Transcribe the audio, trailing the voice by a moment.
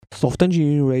Software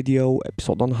Engineering Radio,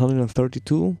 episode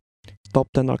 132, Top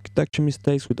 10 Architecture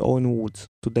Mistakes with Eoin Woods.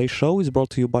 Today's show is brought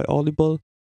to you by Audible.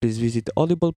 Please visit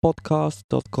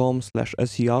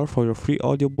audiblepodcast.com/ser for your free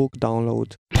audiobook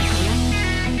download.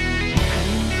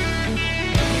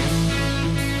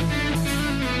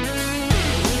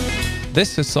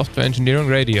 This is Software Engineering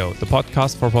Radio, the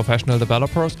podcast for professional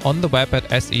developers on the web at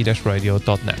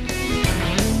se-radio.net.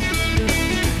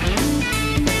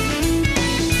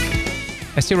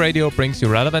 SE Radio brings you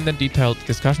relevant and detailed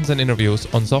discussions and interviews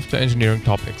on software engineering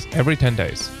topics every 10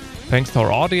 days. Thanks to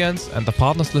our audience and the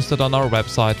partners listed on our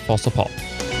website for support.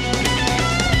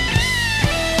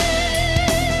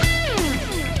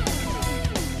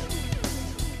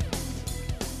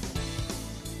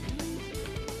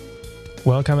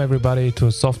 Welcome everybody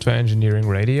to Software Engineering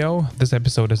Radio. This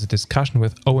episode is a discussion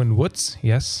with Eoin Woods,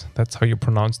 yes, that's how you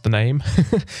pronounce the name,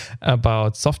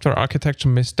 about software architecture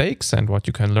mistakes and what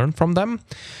you can learn from them.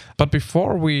 But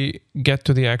before we get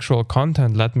to the actual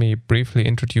content, let me briefly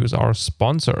introduce our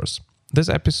sponsors. This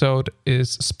episode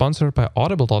is sponsored by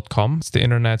Audible.com. It's the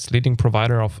internet's leading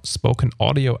provider of spoken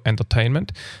audio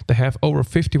entertainment. They have over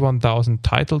 51,000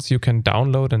 titles you can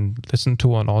download and listen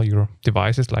to on all your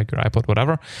devices, like your iPod,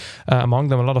 whatever. Among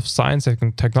them, a lot of science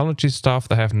and technology stuff.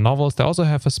 They have novels. They also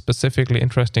have a specifically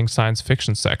interesting science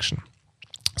fiction section.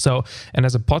 So, and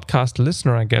as a podcast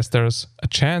listener, I guess there's a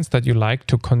chance that you like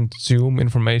to consume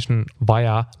information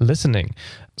via listening.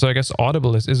 So I guess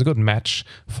Audible is a good match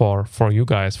for you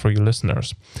guys, for you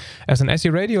listeners. As an SE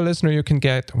Radio listener, you can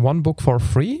get one book for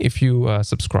free if you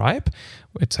subscribe.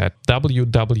 It's at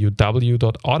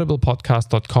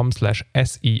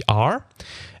www.audiblepodcast.com/ser.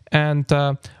 And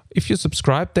if you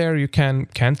subscribe there, you can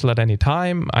cancel at any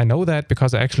time. I know that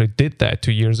because I actually did that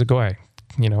 2 years ago. I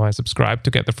subscribed to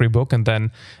get the free book and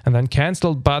then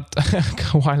canceled, but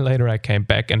a while later I came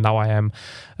back and now I am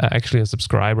actually a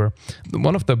subscriber.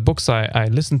 One of the books I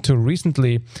listened to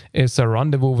recently is A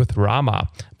Rendezvous with Rama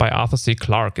by Arthur C.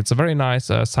 Clarke. It's a very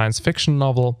nice science fiction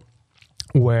novel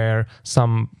where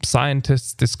some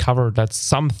scientists discover that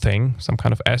some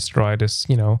kind of asteroid is,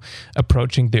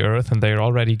 approaching the Earth, and they're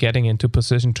already getting into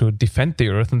position to defend the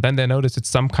Earth, and then they notice it's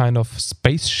some kind of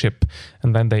spaceship,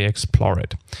 and then they explore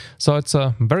it. So it's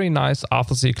a very nice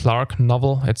Arthur C. Clarke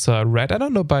novel. It's read, I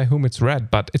don't know by whom it's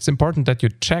read, but it's important that you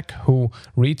check who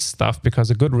reads stuff, because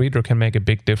a good reader can make a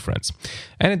big difference.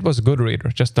 And it was a good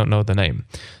reader, just don't know the name.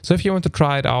 So if you want to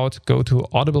try it out, go to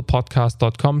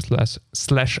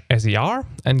audiblepodcast.com/ser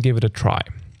and give it a try.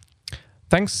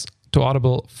 Thanks to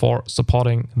Audible for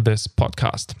supporting this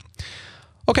podcast.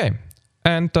 Okay,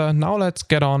 and now let's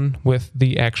get on with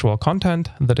the actual content,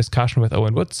 the discussion with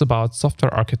Eoin Woods about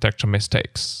software architecture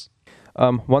mistakes.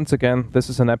 Once again, this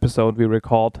is an episode we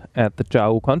record at the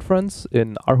JAU conference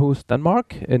in Aarhus,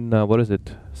 Denmark in,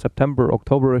 September,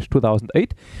 October-ish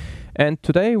 2008. And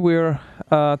today we're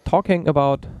talking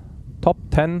about top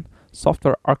 10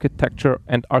 software architecture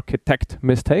and architect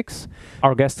mistakes.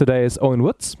 Our guest today is Eoin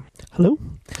Woods. Hello.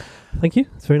 Thank you.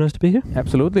 It's very nice to be here.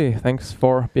 Absolutely. Thanks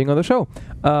for being on the show.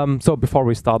 So before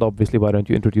we start, obviously, why don't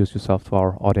you introduce yourself to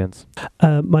our audience?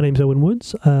 My name's Eoin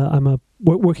Woods. I'm a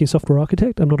working software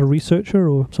architect. I'm not a researcher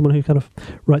or someone who kind of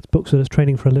writes books and is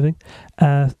training for a living.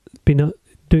 Been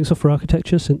doing software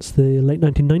architecture since the late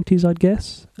 1990s, I'd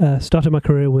guess. Started my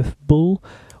career with Bull,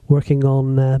 working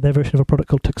on their version of a product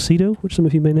called Tuxedo, which some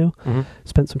of you may know. Mm-hmm.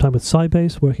 Spent some time with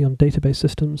Sybase, working on database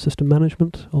systems, system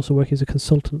management, also working as a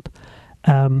consultant.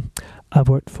 I've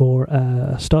worked for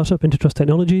a startup, Intertrust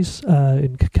Technologies,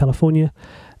 in California.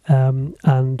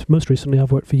 And most recently,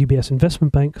 I've worked for UBS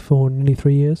Investment Bank for nearly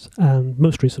 3 years. And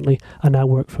most recently, I now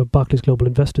work for Barclays Global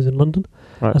Investors in London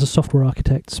as a software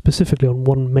architect, specifically on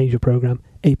one major program,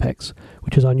 Apex,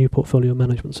 which is our new portfolio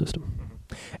management system.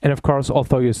 And of course,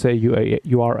 although you say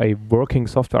you are a working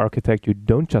software architect, you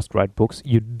don't just write books,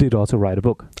 you did also write a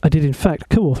book. I did, in fact,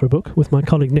 co-author a book with my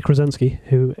colleague Nick Rosansky,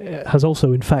 who has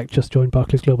also, in fact, just joined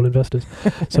Barclays Global Investors.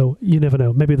 So you never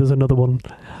know. Maybe there's another one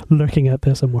lurking out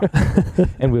there somewhere.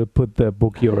 And we'll put the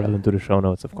book URL into the show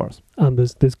notes, of course. And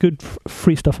there's good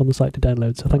free stuff on the site to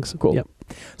download, so thanks. Cool. Yep.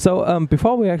 So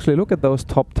before we actually look at those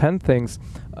top 10 things,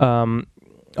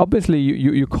 obviously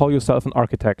you call yourself an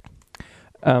architect.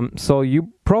 So you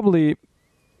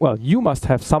you must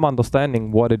have some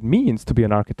understanding what it means to be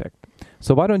an architect.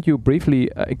 So why don't you briefly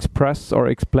express or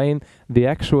explain the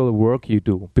actual work you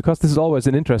do? Because this is always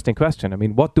an interesting question. I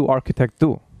mean, what do architects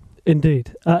do?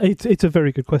 Indeed. It's a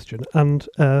very good question. And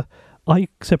I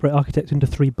separate architects into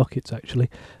 3 buckets, actually.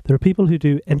 There are people who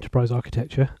do enterprise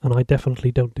architecture, and I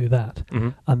definitely don't do that. Mm-hmm.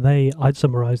 And I'd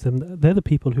summarize them. They're the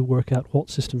people who work out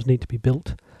what systems need to be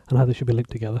built and how they should be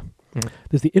linked together.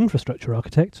 There's the infrastructure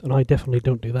architects, and I definitely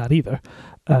don't do that either.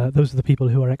 Those are the people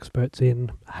who are experts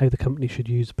in how the company should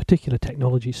use a particular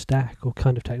technology stack or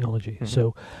kind of technology.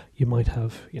 So you might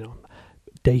have,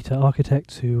 data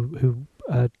architects who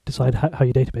decide how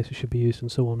your databases should be used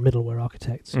and so on, middleware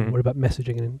architects, who worry about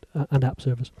messaging and app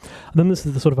servers. And then this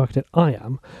is the sort of architect I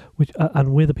am,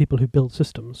 and we're the people who build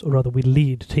systems, or rather we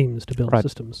lead teams to build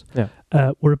systems.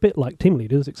 We're a bit like team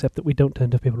leaders, except that we don't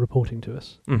tend to have people reporting to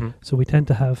us. So we tend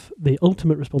to have the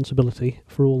ultimate responsibility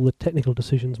for all the technical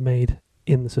decisions made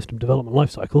in the system development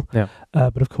lifecycle.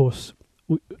 But of course,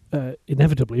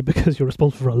 inevitably, because you're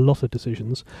responsible for a lot of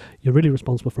decisions, you're really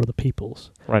responsible for other people's.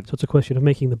 So it's a question of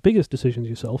making the biggest decisions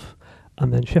yourself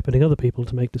and then shepherding other people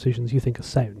to make decisions you think are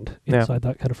sound inside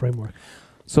that kind of framework.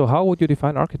 So how would you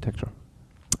define architecture?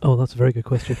 Oh, that's a very good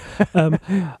question.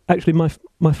 Actually,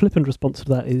 my flippant response to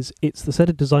that is it's the set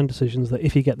of design decisions that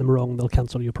if you get them wrong, they'll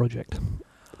cancel your project.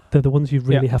 They're the ones you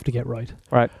really have to get right.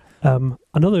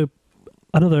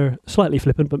 Another slightly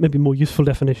flippant but maybe more useful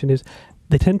definition is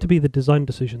they tend to be the design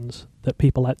decisions that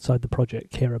people outside the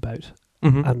project care about.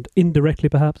 And indirectly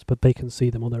perhaps, but they can see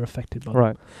them or they're affected by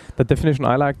them. The definition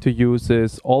I like to use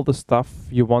is all the stuff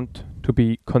you want to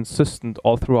be consistent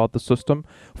all throughout the system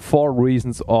for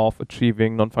reasons of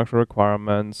achieving non-functional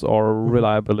requirements or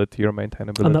reliability or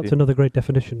maintainability. And that's another great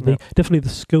definition. Definitely the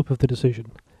scope of the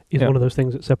decision is one of those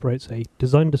things that separates a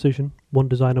design decision, one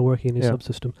designer working in a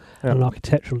subsystem, and an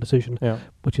architectural decision,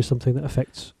 which is something that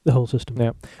affects the whole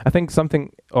system. I think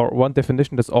one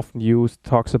definition that's often used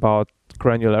talks about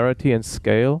granularity and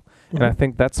scale, and I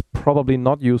think that's probably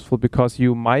not useful because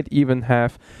you might even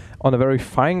have on a very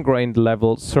fine-grained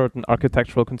level certain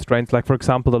architectural constraints, like for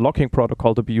example the locking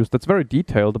protocol to be used. That's very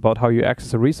detailed about how you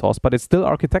access a resource, but it's still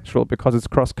architectural because it's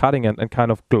cross-cutting and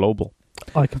kind of global.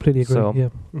 I completely agree.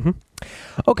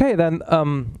 Okay, then.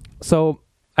 So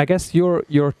I guess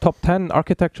your top 10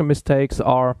 architecture mistakes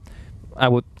are, I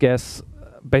would guess,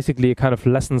 basically kind of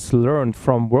lessons learned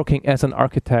from working as an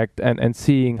architect and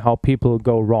seeing how people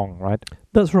go wrong, right?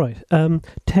 That's right. 10,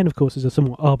 of course, is a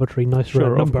somewhat arbitrary, nice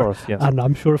round number. Of course, yes. And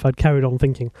I'm sure if I'd carried on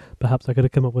thinking, perhaps I could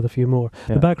have come up with a few more.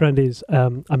 The background is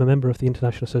I'm a member of the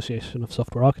International Association of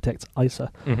Software Architects,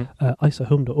 ISA,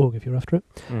 isahome.org if you're after it.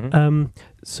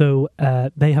 So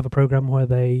they have a program where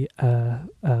they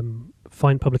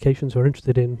find publications who are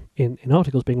interested in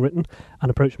articles being written and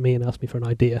approach me and ask me for an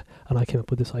idea. And I came up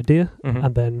with this idea.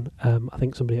 And then I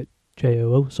think somebody at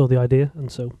JOO saw the idea and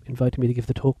so invited me to give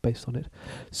the talk based on it.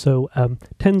 So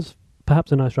 10's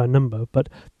perhaps a nice round number, but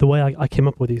the way I came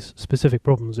up with these specific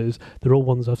problems is they're all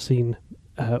ones I've seen,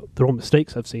 they're all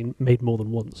mistakes I've seen made more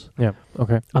than once.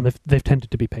 And they've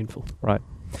tended to be painful. Right.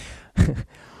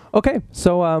 Okay,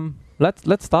 so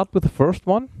let's start with the first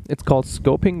one. It's called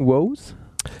scoping woes.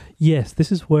 Yes,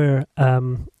 this is where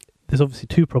there's obviously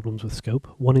two problems with scope.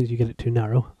 One is you get it too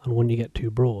narrow and one you get too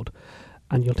broad.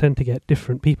 And you'll tend to get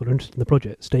different people interested in the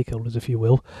project, stakeholders, if you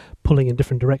will, pulling in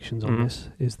different directions on this.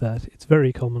 Is that it's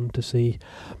very common to see,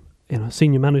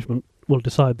 senior management will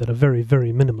decide that a very,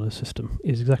 very minimalist system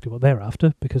is exactly what they're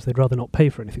after because they'd rather not pay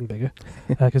for anything bigger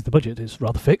because the budget is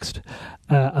rather fixed.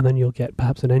 And then you'll get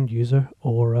perhaps an end user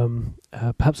or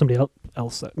perhaps somebody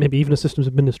else, maybe even a systems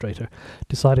administrator,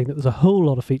 deciding that there's a whole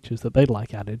lot of features that they'd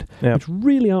like added, which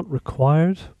really aren't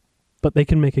required, but they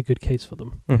can make a good case for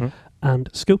them. And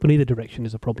scope in either direction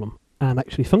is a problem. And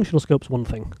actually, functional scope's one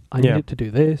thing. I need it to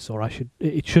do this, or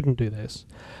it shouldn't do this.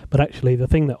 But actually, the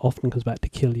thing that often comes back to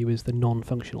kill you is the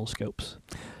non-functional scopes.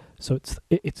 So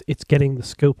it's getting the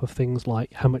scope of things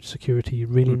like how much security you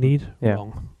really need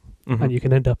wrong. And you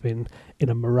can end up in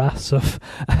a morass of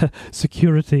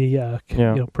security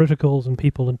protocols and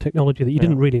people and technology that you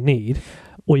didn't really need,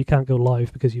 or you can't go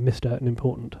live because you missed out an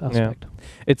important aspect.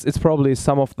 It's probably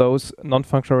some of those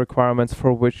non-functional requirements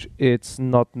for which it's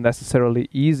not necessarily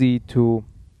easy to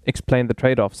explain the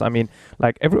trade-offs. I mean,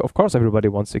 of course everybody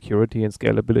wants security and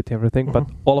scalability and everything, but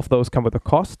all of those come with a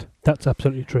cost. That's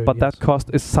absolutely true. But that cost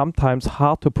is sometimes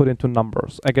hard to put into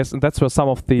numbers, I guess, and that's where some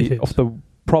of the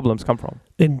problems come from.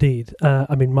 Indeed.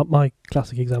 I mean, my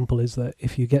classic example is that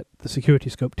if you get the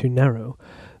security scope too narrow,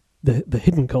 the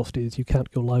hidden cost is you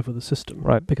can't go live with the system,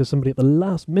 right? Because somebody at the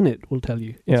last minute will tell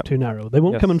you it's too narrow. They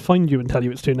won't come and find you and tell you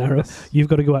it's too narrow. You've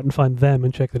got to go out and find them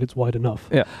and check that it's wide enough.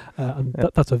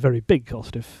 That's a very big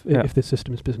cost if this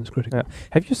system is business critical.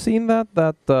 Have you seen that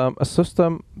a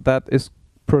system that is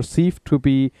perceived to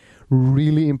be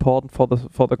really important for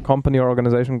the company or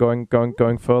organization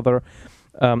going further,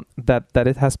 that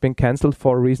it has been cancelled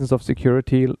for reasons of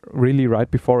security really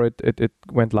right before it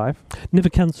went live? Never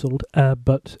cancelled,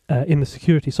 but in the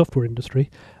security software industry,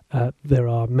 there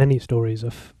are many stories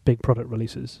of big product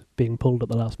releases being pulled at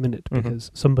the last minute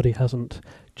because somebody hasn't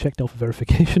checked off a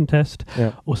verification test,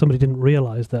 or somebody didn't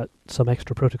realize that some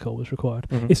extra protocol was required.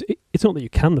 It's not that you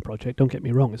can the project, don't get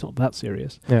me wrong, it's not that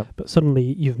serious, but suddenly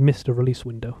you've missed a release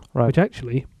window, which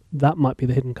actually, that might be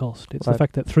the hidden cost. It's the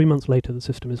fact that 3 months later the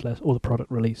system is less, or the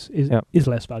product release is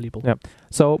less valuable.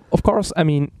 So, of course, I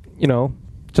mean,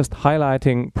 just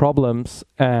highlighting problems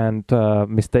and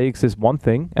mistakes is one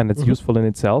thing, and it's useful in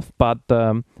itself. But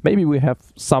maybe we have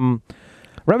some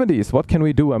remedies. What can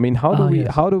we do? I mean,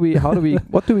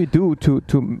 what do we do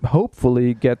to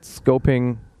hopefully get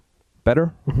scoping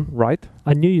better, right?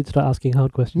 I knew you'd start asking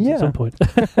hard questions at some point.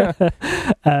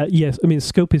 Yes, I mean,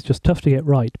 scope is just tough to get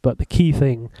right, but the key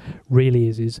thing really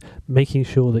is making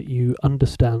sure that you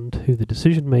understand who the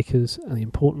decision makers and the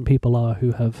important people are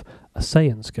who have a say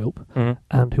in scope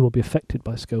and who will be affected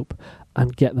by scope,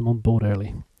 and get them on board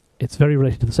early. It's very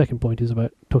related to the second point, is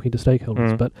about talking to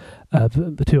stakeholders, but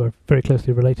the two are very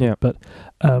closely related. But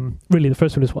really the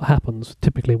first one is what happens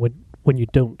typically when you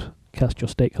don't cast your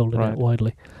stakeholder net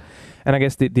widely. And I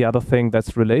guess the other thing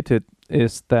that's related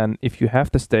is then, if you have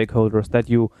the stakeholders,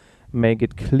 that you make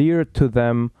it clear to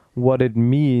them what it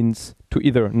means to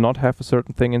either not have a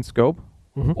certain thing in scope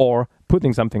or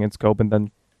putting something in scope and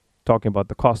then talking about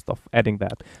the cost of adding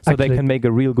that, so actually, they can make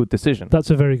a real good decision.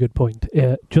 That's a very good point.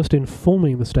 Just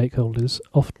informing the stakeholders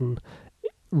often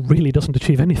really doesn't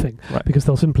achieve anything, because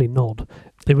they'll simply nod.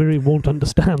 They really won't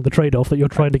understand the trade-off that you're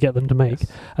trying to get them to make.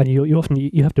 And you often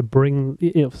have to bring,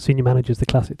 senior managers, the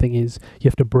classic thing is you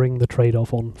have to bring the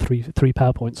trade-off on three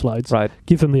PowerPoint slides,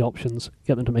 give them the options,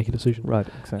 get them to make a decision.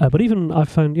 Exactly. But even I've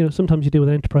found, sometimes you deal with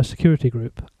an enterprise security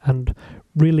group, and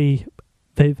really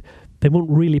they won't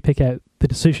really pick out the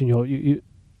decision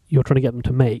you're trying to get them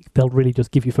to make. They'll really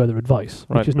just give you further advice,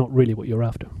 which is not really what you're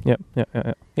after.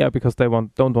 Yeah, because they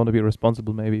don't want to be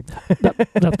responsible, maybe.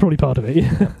 That's probably part of it.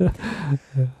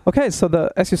 Okay,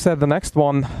 so as you said, the next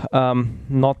one,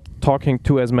 not talking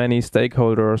to as many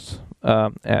stakeholders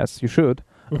as you should,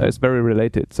 is very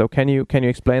related. So can you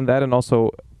explain that and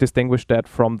also distinguish that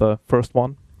from the first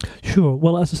one? Sure.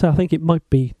 Well, as I say, I think it might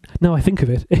be, now I think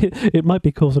of it, it might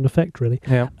be cause and effect, really.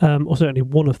 Or certainly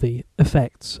one of the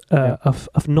effects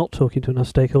of not talking to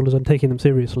enough stakeholders and taking them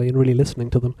seriously and really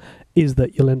listening to them is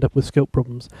that you'll end up with scope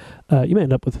problems. You may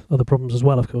end up with other problems as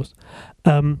well, of course.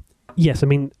 Yes, I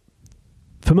mean,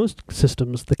 for most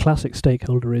systems, the classic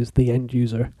stakeholder is the end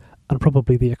user and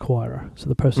probably the acquirer, so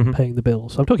the person paying the bill.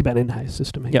 So I'm talking about an in-house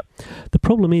system here. The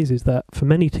problem is that for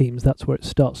many teams, that's where it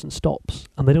starts and stops,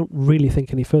 and they don't really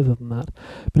think any further than that.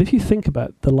 But if you think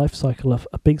about the life cycle of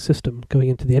a big system going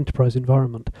into the enterprise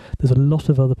environment, there's a lot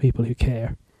of other people who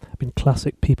care. I mean,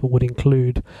 classic people would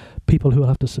include people who will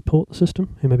have to support the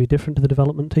system, who may be different to the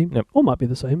development team, or might be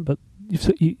the same, but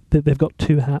they've got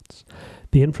two hats.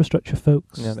 The infrastructure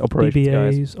folks,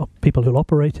 DBAs, people who'll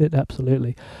operate it,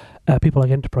 absolutely. People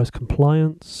like enterprise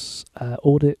compliance,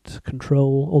 audit,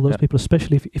 control, all those people,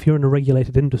 especially if you're in a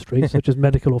regulated industry, such as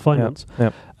medical or finance,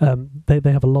 they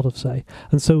have a lot of say.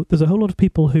 And so there's a whole lot of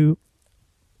people who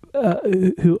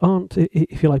aren't,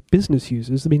 if you like, business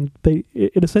users. I mean, they,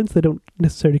 in a sense, they don't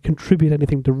necessarily contribute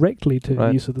anything directly to the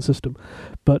use of the system,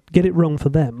 but get it wrong for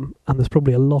them, and there's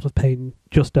probably a lot of pain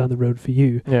just down the road for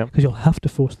you, because you'll have to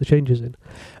force the changes in.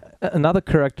 Another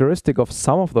characteristic of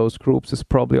some of those groups is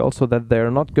probably also that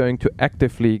they're not going to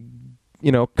actively,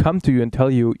 come to you and tell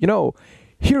you,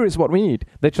 here is what we need.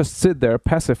 They just sit there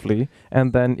passively,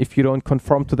 and then if you don't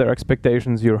conform to their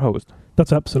expectations, you're hosed.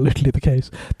 That's absolutely the case.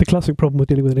 The classic problem with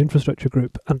dealing with an infrastructure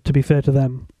group, and to be fair to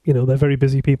them, they're very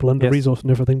busy people, under-resourced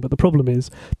and everything, but the problem is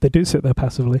they do sit there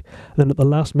passively, and then at the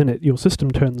last minute, your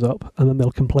system turns up, and then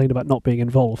they'll complain about not being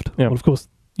involved. Well, of course,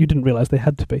 you didn't realize they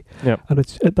had to be. And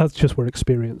that's just where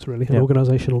experience, really, and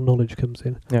organizational knowledge comes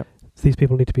in. These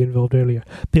people need to be involved earlier.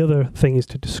 The other thing is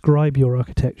to describe your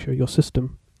architecture, your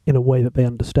system, in a way that they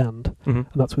understand. And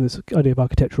that's with this idea of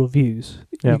architectural views.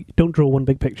 You don't draw one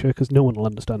big picture because no one will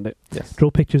understand it.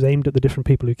 Draw pictures aimed at the different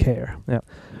people who care.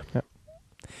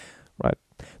 Right.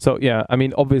 So I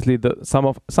mean, obviously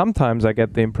sometimes I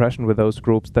get the impression with those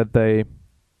groups that they,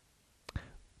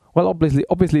 well,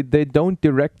 obviously they don't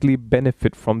directly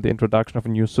benefit from the introduction of a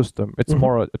new system. It's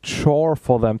more a chore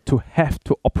for them to have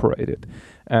to operate it.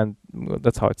 And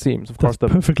that's how it seems. Of course,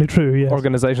 that's perfectly true, yes.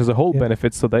 Organization as a whole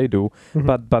benefits, so they do.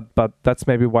 But that's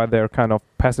maybe why they're kind of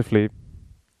passively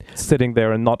sitting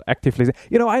there and not actively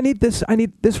saying, I need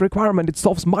this requirement, it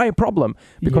solves my problem,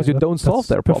 because you don't solve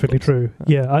their problem. Perfectly true.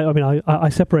 I mean, I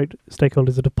separate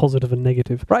stakeholders into positive and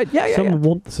negative. Right, Some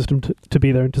want the system to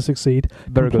be there and to succeed.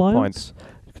 Very good point.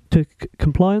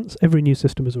 compliance, every new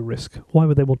system is a risk. Why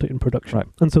would they want it in production? Right.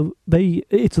 And so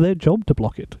it's their job to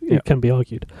block it. Yeah. It can be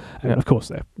argued. And of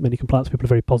course, many compliance people are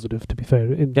very positive, to be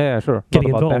fair, in Sure.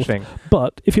 getting Not about involved. bashing.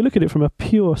 But if you look at it from a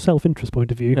pure self-interest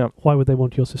point of view, why would they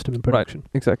want your system in production? Right.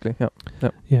 Exactly.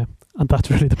 Yeah. And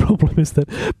that's really the problem, is that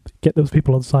get those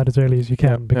people on side as early as you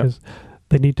can, because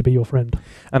they need to be your friend.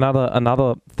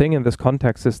 Another thing in this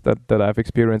context is that I've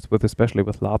experienced with, especially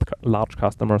with large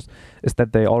customers, is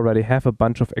that they already have a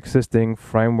bunch of existing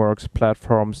frameworks,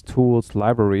 platforms, tools,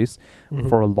 libraries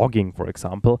for logging, for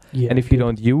example. Yeah, and if you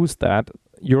don't use that,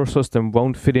 your system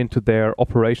won't fit into their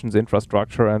operations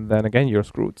infrastructure, and then again you're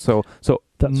screwed. So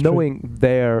that's knowing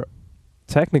their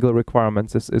technical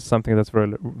requirements is something that's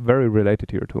very, very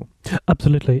related here too.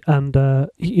 Absolutely. And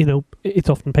it's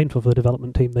often painful for the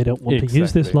development team. They don't want to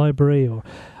use this library. Or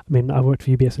I worked for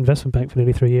UBS Investment Bank for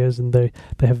nearly 3 years, and they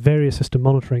have various system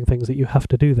monitoring things that you have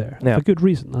to do there for good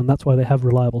reason, and that's why they have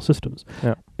reliable systems.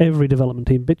 Every development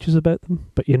team bitches about them,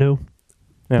 but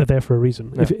they're there for a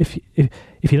reason.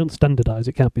 If you don't standardize,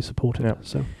 it can't be supported.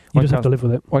 So you just have to live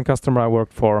with it. One customer I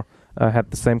worked for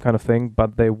had the same kind of thing,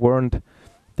 but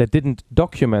they didn't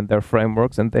document their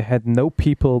frameworks, and they had no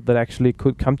people that actually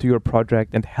could come to your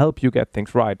project and help you get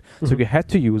things right. So you had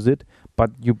to use it, but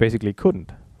you basically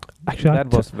couldn't. Actually,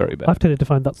 that was very bad. I've tended to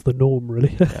find that's the norm,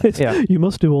 really. You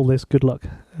must do all this. Good luck.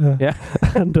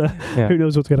 And who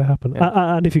knows what's going to happen?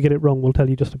 And if you get it wrong, we'll tell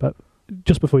you just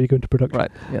before you go into production.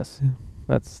 Right. Yes. Yeah.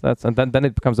 That's and then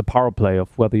it becomes a power play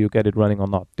of whether you get it running or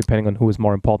not, depending on who is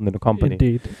more important in the company.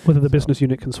 Indeed, whether the business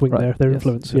unit can swing their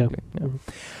influence. Exactly.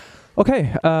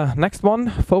 Okay, next one,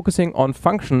 focusing on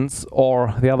functions,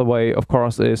 or the other way, of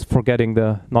course, is forgetting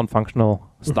the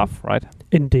non-functional stuff, right?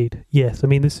 Indeed, yes.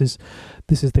 This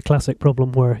is the classic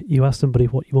problem where you ask somebody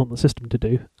what you want the system to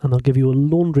do, and they'll give you a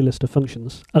laundry list of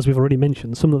functions, as we've already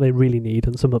mentioned, some that they really need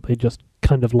and some that they just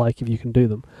kind of like if you can do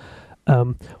them.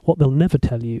 What they'll never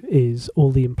tell you is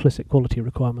all the implicit quality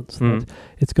requirements. That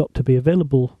it's got to be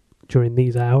available during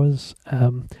these hours.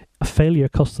 A failure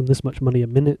costs them this much money a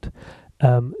minute.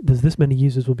 There's this many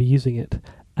users will be using it,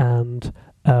 and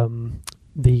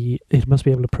it must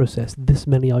be able to process this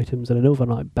many items in an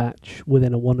overnight batch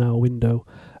within a 1 hour window,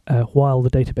 while the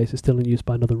database is still in use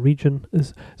by another region.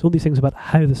 There's all these things about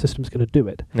how the system's going to do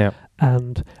it.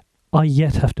 And I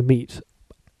yet have to meet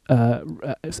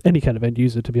any kind of end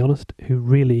user, to be honest, who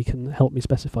really can help me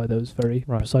specify those very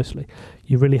precisely.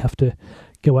 You really have to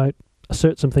go out,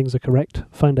 assert some things are correct,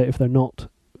 find out if they're not,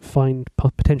 find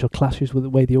potential clashes with the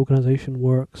way the organization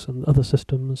works and other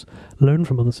systems, learn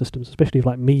from other systems, especially if,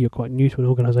 like me, you're quite new to an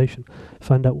organization,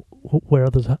 find out where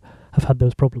others have had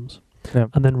those problems.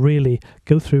 And then really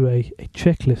go through a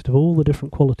checklist of all the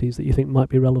different qualities that you think might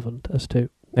be relevant as to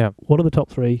what are the top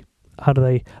three, how do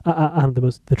they, and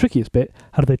the trickiest bit,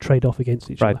 how do they trade off against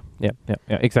each other? Yeah,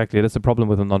 exactly. That's the problem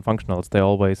with the non-functionals. They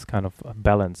always kind of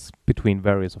balance between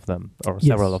various of them, or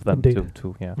several of them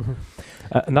too.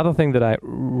 Another thing that I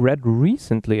read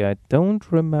recently, I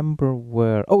don't remember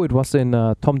where. Oh, it was in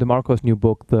Tom DeMarco's new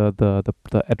book, the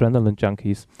Adrenaline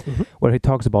Junkies, where he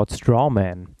talks about straw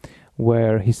man,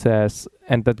 where he says,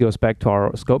 and that goes back to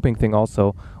our scoping thing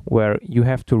also, where you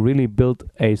have to really build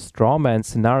a straw man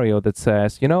scenario that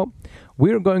says,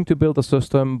 we're going to build a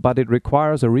system, but it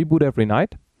requires a reboot every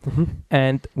night,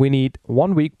 and we need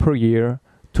 1 week per year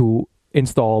to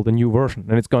install the new version,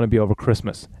 and it's going to be over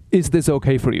Christmas. Is this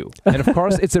okay for you? And of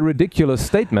course, it's a ridiculous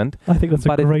statement. I think that's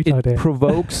a great idea. It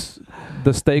provokes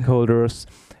the stakeholders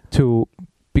to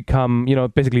become,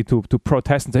 basically to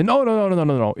protest and say,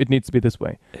 no, it needs to be this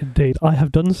way. Indeed. I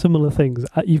have done similar things.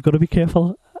 You've got to be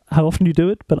careful how often you do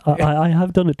it, but I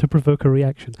have done it to provoke a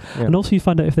reaction. And also you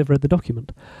find out if they've read the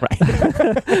document. Right.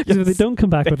 Because if they don't come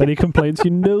back with any complaints,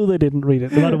 you know they didn't read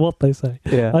it, no matter what they say. I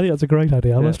think that's a great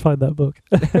idea. I must find that book.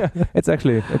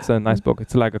 It's a nice book.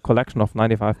 It's like a collection of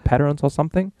 95 patterns or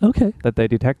something that they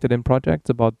detected in projects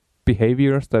about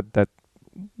behaviors that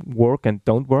work and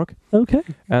don't work.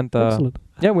 And excellent.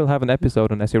 We'll have an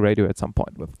episode on SE Radio at some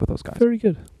point with those guys. Very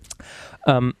good.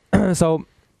 So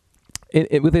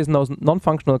with these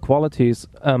non-functional qualities,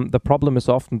 the problem is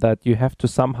often that you have to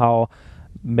somehow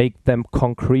make them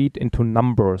concrete into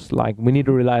numbers, like we need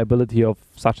a reliability of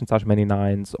such and such many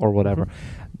nines or whatever.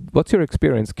 What's your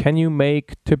experience? Can you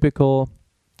make typical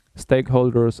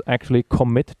stakeholders actually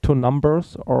commit to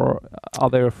numbers, or are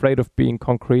they afraid of being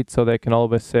concrete so they can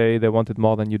always say they wanted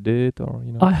more than you did, or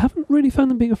I haven't really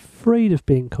found them being afraid of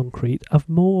being concrete.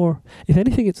 If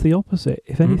anything, it's the opposite.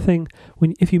 If anything,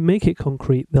 if you make it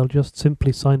concrete, they'll just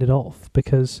simply sign it off,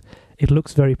 because it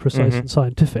looks very precise and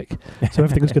scientific, so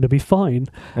everything's going to be fine.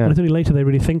 Yeah. And it's only later they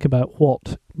really think about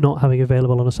what not having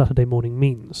available on a Saturday morning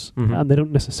means, and they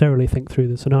don't necessarily think through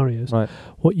the scenarios. Right.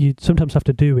 What you sometimes have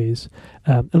to do is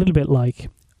a little bit like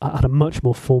at a much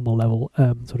more formal level,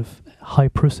 sort of high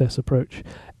process approach.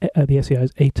 The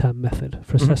SEI's ATAM method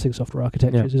for assessing software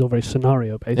architectures is all very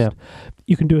scenario based. Yeah.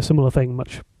 You can do a similar thing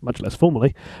much less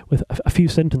formally with a few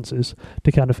sentences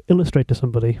to kind of illustrate to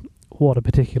somebody what a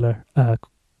particular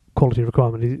quality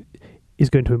requirement is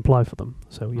going to imply for them.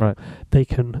 So they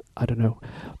can, I don't know,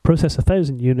 process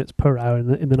 1,000 units per hour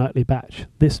in the nightly batch.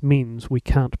 This means we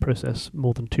can't process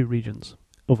more than 2 regions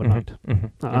overnight.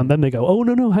 And then they go, oh,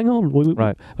 no, hang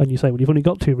on. And you say, well, you've only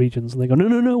got 2 regions. And they go,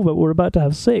 no, but we're about to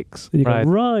have 6. And you go,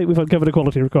 right, we've uncovered a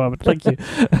quality requirement. Thank you.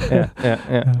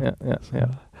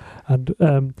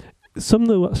 And some,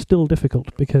 though, are still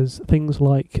difficult because things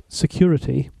like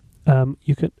security,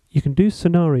 you can do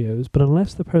scenarios, but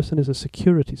unless the person is a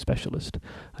security specialist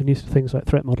and used to things like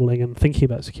threat modeling and thinking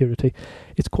about security,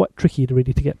 it's quite tricky to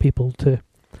get people to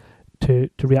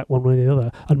react one way or the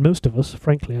other. And most of us,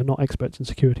 frankly, are not experts in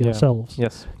security ourselves.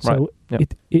 Yes. So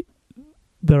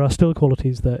there are still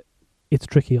qualities that it's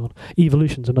tricky on.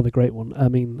 Evolution's another great one. I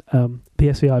mean,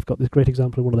 the SEI have got this great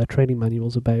example in one of their training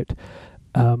manuals about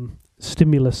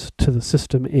stimulus to the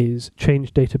system is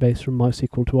change database from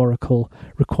MySQL to Oracle.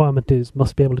 Requirement is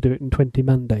must be able to do it in 20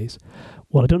 man days.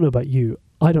 Well, I don't know about you.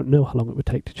 I don't know how long it would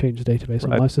take to change the database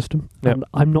on my system. And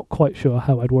I'm not quite sure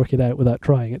how I'd work it out without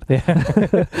trying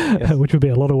it, which would be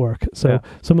a lot of work. So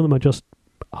some of them are just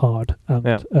hard. And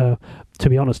to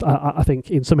be honest, I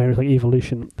think in some areas like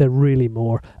evolution, they're really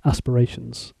more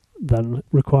aspirations than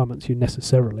requirements you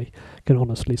necessarily can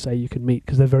honestly say you can meet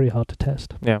because they're very hard to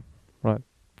test.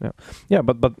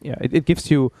 It gives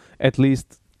you at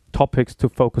least topics to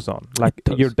focus on, like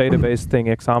your database thing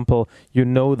example. You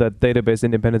know that database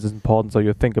independence is important, so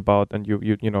you think about and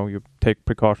you take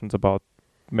precautions about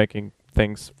making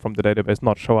things from the database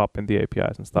not show up in the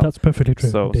APIs and stuff. That's perfectly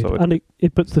true. And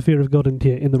it puts the fear of God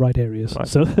in the right areas,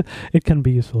 so it can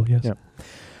be useful. Yes. Yeah.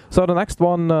 So the next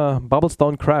one, bubbles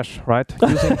don't crash, right?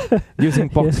 Using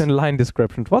box and line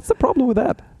descriptions. What's the problem with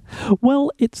that?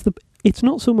 Well, it's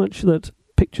not so much that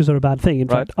pictures are a bad thing. In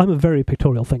fact, I'm a very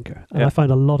pictorial thinker, and I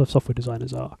find a lot of software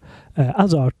designers are,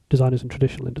 as are designers in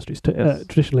traditional industries too,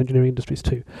 traditional engineering industries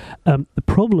too. The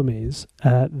problem is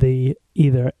the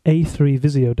either A3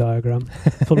 Visio diagram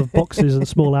full of boxes and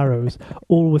small arrows,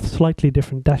 all with slightly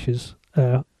different dashes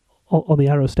on the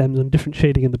arrow stems and different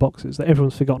shading in the boxes that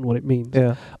everyone's forgotten what it means.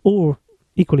 Or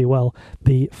equally well,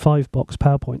 the 5-box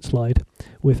PowerPoint slide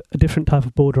with a different type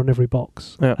of border on every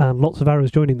box and lots of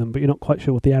arrows joining them, but you're not quite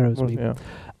sure what the arrows mean.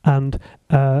 And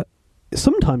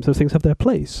sometimes those things have their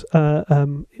place.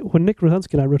 When Nick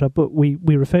Rosansky and I wrote our book, we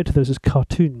referred to those as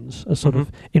cartoons, as sort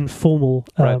of informal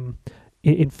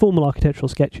informal architectural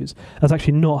sketches. That's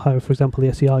actually not how, for example,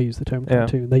 the SEI use the term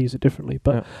cartoon. They use it differently.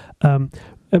 But I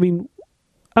mean,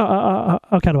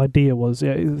 our kind of idea was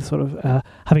sort of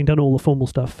having done all the formal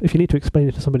stuff, if you need to explain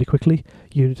it to somebody quickly,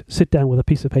 you'd sit down with a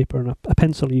piece of paper and a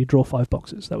pencil and you'd draw 5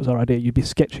 boxes. That was our idea. You'd be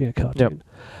sketching a cartoon.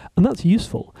 And that's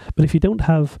useful. But if you don't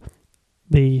have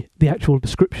the actual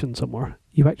description somewhere,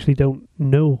 you actually don't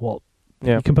know what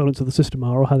the components of the system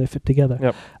are or how they fit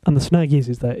together. And the snag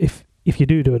is that if you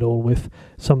do it all with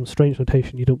some strange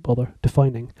notation you don't bother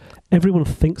defining, everyone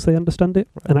thinks they understand it,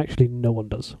 and actually no one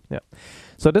does.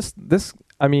 So this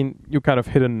I mean, you kind of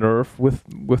hit a nerve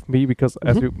with me because,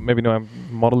 as you maybe know, I'm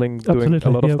modeling, doing a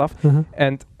lot of stuff.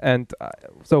 And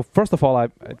so first of all, I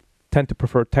tend to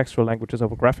prefer textual languages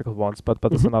over graphical ones, but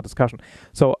this is another discussion.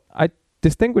 So I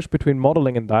distinguish between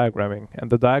modeling and diagramming, and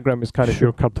the diagram is kind of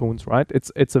your cartoons, right?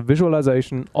 It's a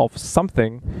visualization of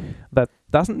something that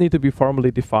doesn't need to be formally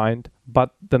defined,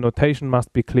 but the notation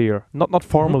must be clear. Not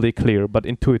formally clear, but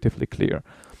intuitively clear.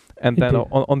 And then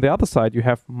on the other side, you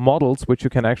have models which you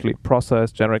can actually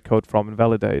process, generate code from, and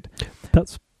validate.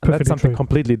 That's something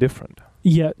completely different.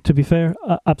 Yeah, to be fair,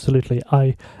 absolutely.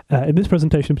 I in this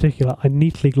presentation in particular, I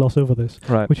neatly gloss over this.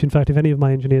 Which, in fact, if any of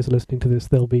my engineers are listening to this,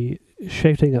 they'll be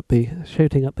shouting at their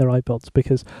iPods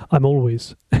because I'm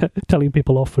always telling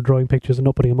people off for drawing pictures and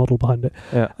not putting a model behind it.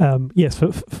 Yes,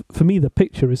 for me, the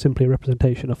picture is simply a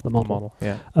representation of the model.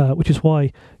 Which is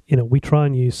why we try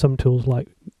and use some tools like.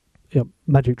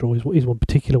 Magic Draw is one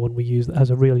particular one we use that has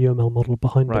a real UML model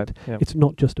behind it. It's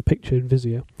not just a picture in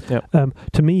Visio.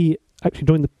 To me, actually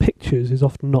drawing the pictures is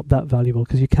often not that valuable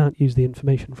because you can't use the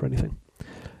information for anything.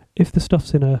 If the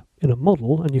stuff's in a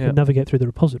model and you can navigate through the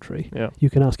repository, you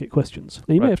can ask it questions.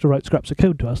 Now, you may have to write scraps of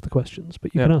code to ask the questions,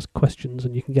 but you can ask questions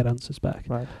and you can get answers back.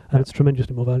 And it's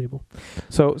tremendously more valuable.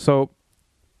 So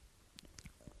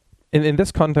in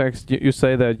this context, you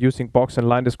say that using box and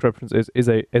line descriptions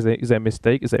is a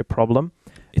mistake, is a problem.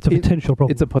 It's a potential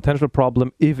problem. It's a potential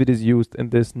problem if it is used in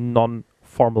this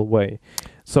non-formal way.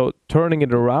 So turning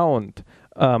it around,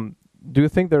 do you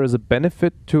think there is a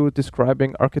benefit to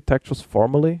describing architectures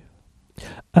formally?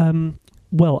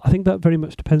 Well, I think that very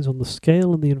much depends on the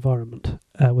scale and the environment.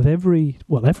 With every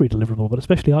deliverable, but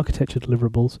especially architecture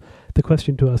deliverables, the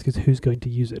question to ask is who's going to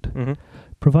use it. Mm-hmm.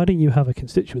 Providing you have a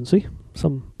constituency,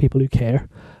 some people who care,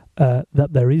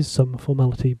 that there is some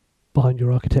formality behind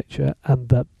your architecture and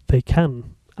that they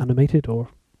can animate it or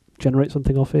generate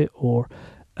something off it or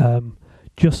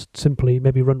just simply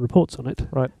maybe run reports on it,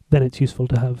 right? Then it's useful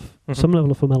to have some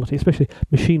level of formality, especially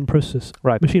machine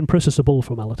processable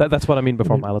formality. That's what I mean by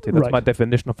formality. That's my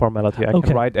definition of formality. I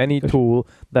can write any tool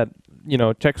that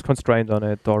checks constraints on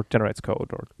it or generates code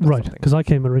or right. Because I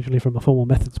came originally from a formal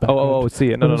methods background.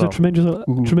 See it. No. A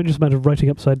tremendous amount of writing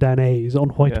upside down A's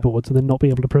on whiteboards and then not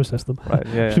being able to process them. Right.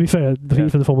 Yeah. To be fair, even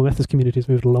the formal methods community has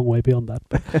moved a long way beyond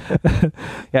that.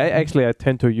 I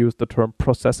tend to use the term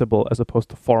processable as opposed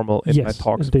to formal in my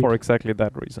talks for exactly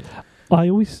that reason.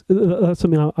 That's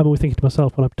something I'm always thinking to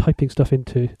myself when I'm typing stuff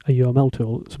into a UML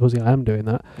tool, supposing I am doing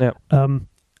that. Yeah.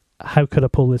 How could I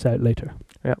pull this out later?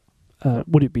 Yeah.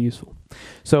 Would it be useful?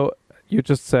 So you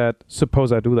just said,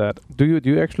 suppose I do that. Do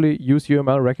you actually use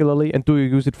UML regularly, and do you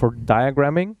use it for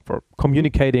diagramming, for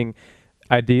communicating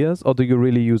ideas, or do you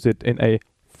really use it in a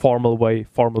formal way,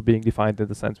 formal being defined in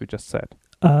the sense we just said?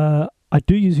 I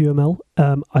do use UML.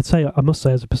 I must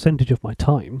say, as a percentage of my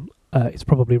time, it's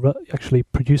probably actually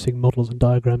producing models and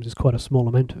diagrams is quite a small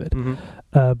amount of it.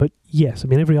 Mm-hmm. But yes, I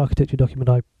mean, every architecture document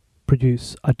I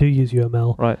produce, I do use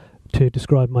UML to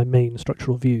describe my main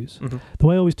structural views. Mm-hmm. The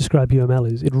way I always describe UML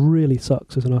is it really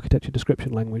sucks as an architecture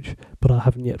description language, but I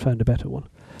haven't yet found a better one.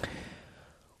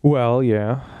 Well,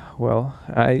 yeah.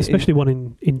 Especially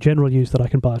one in general use that I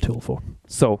can buy a tool for.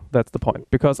 So that's the point,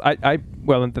 because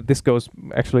this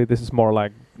is more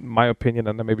like my opinion,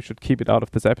 and I maybe should keep it out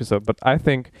of this episode. But I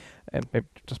think, and maybe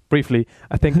just briefly,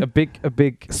 I think a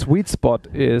big sweet spot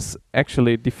is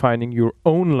actually defining your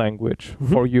own language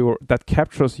for that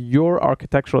captures your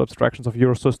architectural abstractions of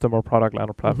your system or product line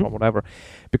or platform, whatever,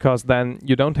 because then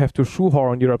you don't have to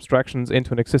shoehorn your abstractions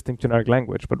into an existing generic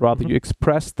language, but rather you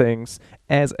express things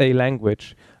as a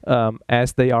language.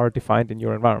 As they are defined in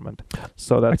your environment.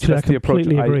 So that's the approach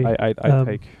I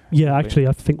take. Yeah, actually,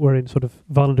 I think we're in sort of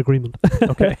violent agreement.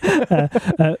 Okay.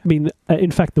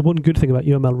 In fact, the one good thing about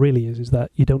UML really is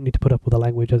that you don't need to put up with a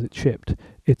language as it's shipped.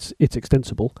 It's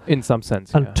extensible. In some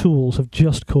sense, and tools have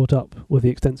just caught up with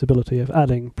the extensibility of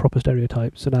adding proper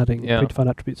stereotypes and adding predefined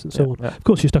attributes and so on. Yeah. Of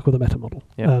course, you're stuck with a meta model,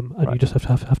 and you just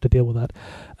have to deal with that.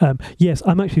 Yes,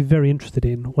 I'm actually very interested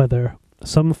in whether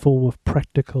some form of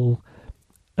practical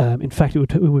in fact,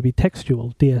 it would be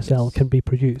textual DSL can be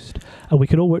produced, and we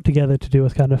can all work together to do a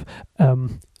kind of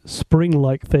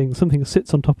Spring-like thing, something that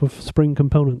sits on top of Spring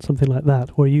components, something like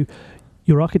that, where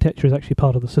your architecture is actually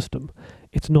part of the system.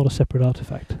 It's not a separate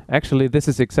artifact. Actually, this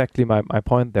is exactly my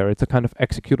point there. It's a kind of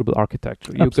executable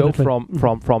architecture. You Absolutely. go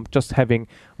from just having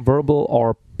verbal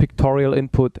or pictorial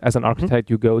input as an architect,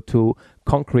 you go to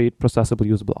concrete, processable,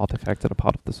 usable artifacts that are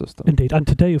part of the system. Indeed. And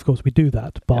today, of course, we do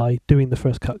that by doing the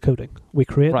first cut coding. We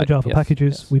create the Java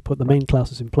packages, we put the main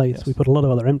classes in place, we put a lot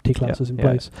of other empty classes in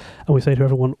place, and we say to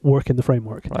everyone, work in the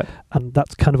framework. Right. And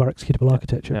that's kind of our executable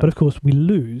architecture. But of course, we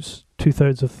lose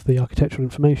 2/3 of the architectural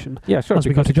information. Yeah, sure,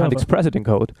 because you can't express it in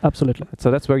code. Absolutely.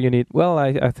 So that's where you need,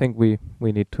 I think we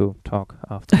need to talk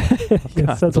after.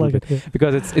 Yes, sounds like it. Yeah.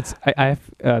 Because I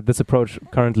have this approach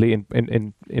currently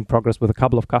in progress with a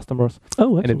couple of customers.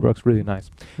 Oh, and it works really nice.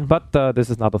 But this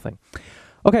is another thing.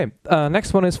 Okay,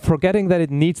 next one is forgetting that it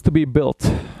needs to be built.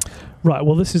 Right,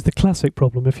 well, this is the classic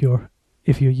problem if you're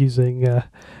using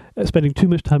spending too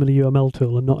much time in a UML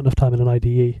tool and not enough time in an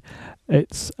IDE.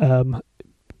 It's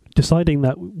deciding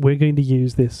that we're going to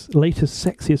use this latest,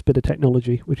 sexiest bit of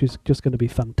technology, which is just going to be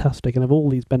fantastic and have all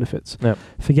these benefits,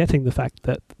 forgetting the fact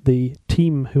that the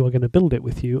team who are going to build it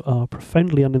with you are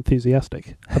profoundly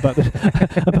unenthusiastic about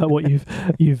about what you've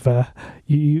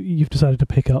decided to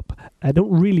pick up. I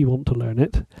don't really want to learn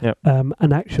it,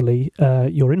 and actually,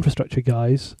 your infrastructure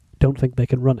guys don't think they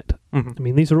can run it. I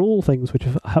mean, these are all things which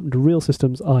have happened to real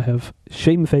systems I have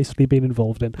shamefacedly been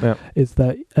involved in. Is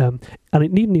that, and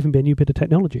it needn't even be a new bit of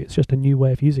technology, it's just a new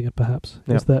way of using it perhaps,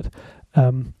 is that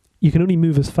you can only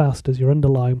move as fast as your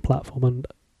underlying platform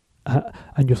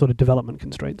and your sort of development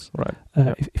constraints. Right.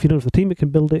 If you don't have the team that can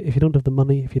build it, if you don't have the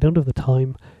money, if you don't have the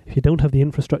time, if you don't have the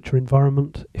infrastructure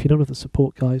environment, if you don't have the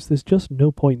support guys, there's just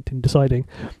no point in deciding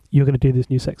you're going to do this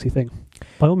new sexy thing.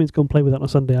 By all means, go and play with that on a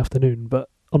Sunday afternoon, but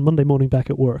on Monday morning back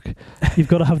at work. You've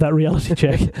got to have that reality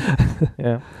check.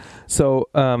 Yeah. So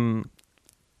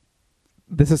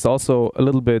this is also a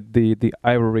little bit the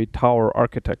ivory tower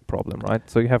architect problem, right?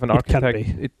 So you have an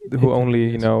architect who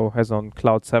only has on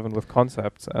cloud 7 with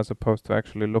concepts, as opposed to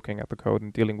actually looking at the code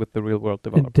and dealing with the real world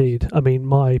developers. Indeed. I mean,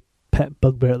 my pet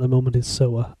bugbear at the moment is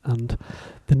SOA, and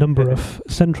the number of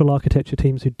central architecture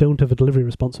teams who don't have a delivery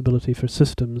responsibility for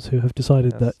systems, who have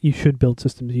decided that you should build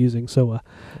systems using SOA.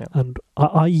 Yeah. And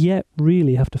I yet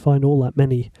really have to find all that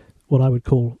many what I would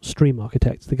call stream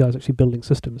architects, the guys actually building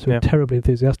systems who are terribly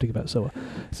enthusiastic about SOA.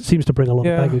 It seems to bring a lot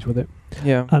of baggage with it.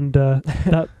 Yeah. And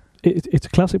that it's a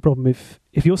classic problem. If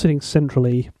you're sitting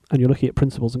centrally and you're looking at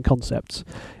principles and concepts,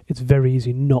 it's very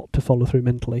easy not to follow through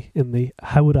mentally in the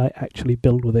how would I actually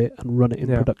build with it and run it in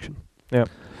production. Yeah.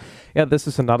 Yeah, this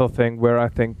is another thing where I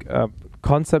think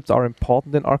concepts are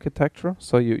important in architecture.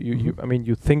 So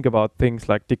you think about things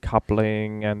like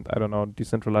decoupling and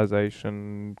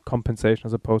decentralization, compensation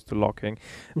as opposed to locking.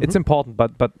 It's important,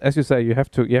 but as you say, you have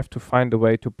to find a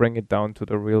way to bring it down to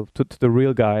the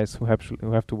real guys who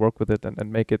have to work with it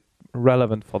and make it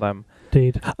relevant for them.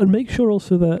 Indeed, and make sure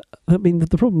also that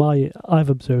the problem I've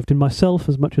observed in myself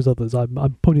as much as others,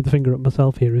 I'm pointing the finger at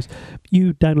myself here, is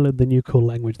you download the new cool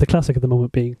language, the classic at the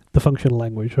moment being the functional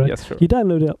language, right? Yes, sure. You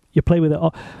download it, you play with it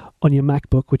on your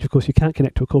MacBook, which of course you can't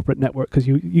connect to a corporate network because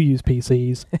you use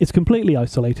PCs. It's completely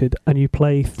isolated, and you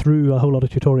play through a whole lot of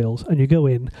tutorials, and you go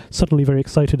in suddenly very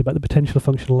excited about the potential of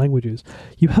functional languages.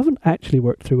 You haven't actually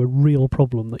worked through a real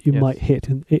problem that you might hit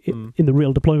in the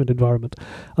real deployment environment.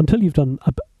 Until you've done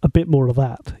a bit more of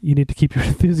that, you need to keep your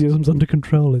enthusiasms under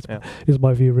control, is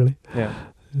my view, really. Yeah.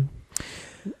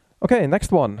 Okay,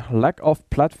 next one. Lack of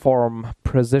platform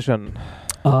precision.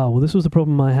 Well, this was the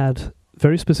problem I had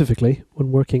very specifically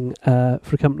when working for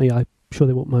a company, I'm sure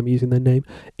they won't mind me using their name,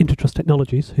 Intertrust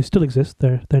Technologies, who still exist.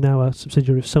 They're now a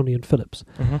subsidiary of Sony and Philips.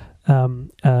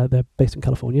 They're based in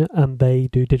California, and they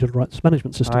do digital rights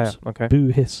management systems. Okay. Boo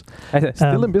hiss.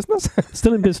 Still in business?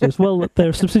 Still in business. Well,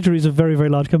 they're subsidiaries of very, very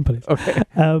large companies. Okay.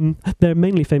 They're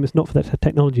mainly famous not for their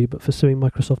technology, but for suing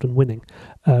Microsoft and winning,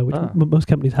 which most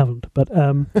companies haven't. But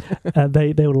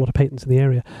they own a lot of patents in the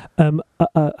area.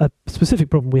 A specific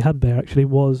problem we had there actually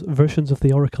was versions of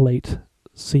the Oracle 8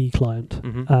 C client,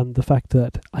 and the fact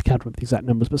that I can't remember the exact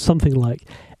numbers, but something like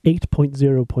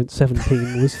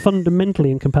 8.0.17 was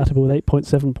fundamentally incompatible with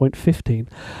 8.7.15,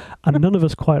 and none of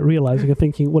us quite realizing and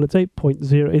thinking, well, it's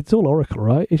 8.0, it's all Oracle,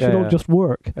 right? It should all just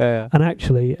work. And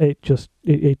actually,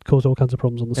 it caused all kinds of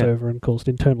problems on the server and caused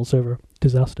internal server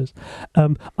disasters. I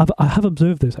have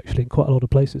observed this actually in quite a lot of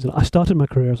places, and I started my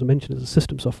career, as I mentioned, as a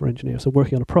system software engineer, so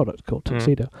working on a product called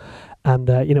Tuxedo. And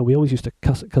we always used to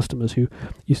customers who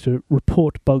used to report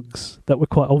bugs that were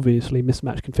quite obviously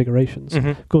mismatched configurations.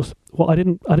 Of course, I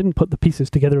didn't put the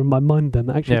pieces together in my mind then.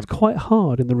 Actually, it's quite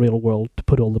hard in the real world to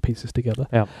put all the pieces together.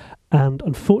 And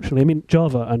unfortunately,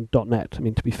 Java and .NET,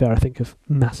 to be fair, I think have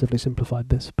massively simplified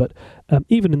this. But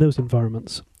even in those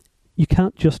environments, you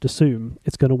can't just assume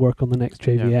it's going to work on the next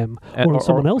JVM or on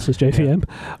someone else's JVM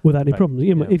without any problems.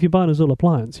 If you buy an Azul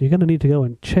appliance, you're going to need to go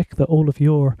and check that all of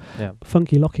your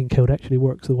funky locking code actually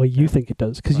works the way you think it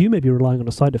does, because you may be relying on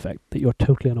a side effect that you're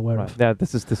totally unaware of. Yeah,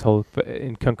 this whole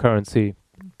in concurrency,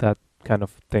 that kind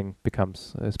of thing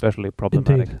becomes especially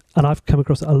problematic. Indeed. And I've come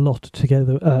across it a lot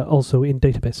together also in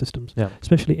database systems,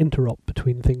 especially interop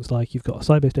between things like you've got a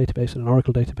Sybase database and an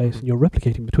Oracle database and you're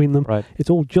replicating between them. It's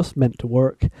all just meant to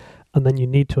work, and then you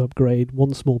need to upgrade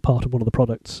one small part of one of the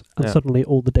products, and suddenly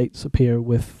all the dates appear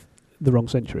with the wrong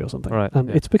century or something. And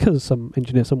it's because some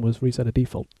engineer somewhere's reset a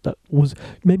default that was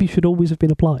maybe should always have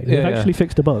been applied. It actually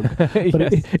fixed a bug, but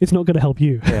it's not going to help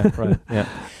you.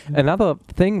 Another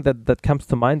thing that comes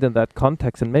to mind in that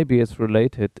context, and maybe it's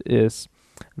related, is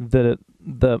the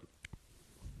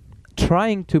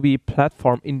trying to be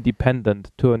platform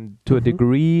independent to a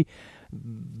degree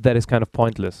that is kind of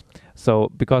pointless. So,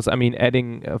 because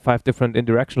adding 5 different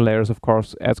indirection layers, of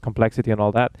course, adds complexity and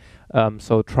all that.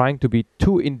 So, trying to be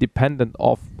too independent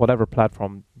of whatever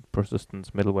platform,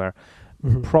 persistence, middleware,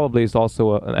 probably is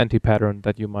also an anti-pattern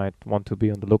that you might want to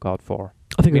be on the lookout for.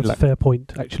 I think that's a fair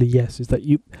point, actually, yes, is that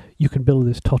you can build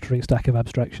this tottering stack of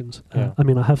abstractions. I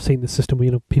have seen this system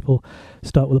where people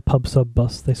start with a pub sub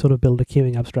bus, they sort of build a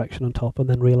queuing abstraction on top and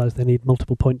then realize they need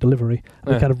multiple point delivery.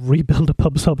 They kind of rebuild a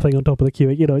pub sub thing on top of the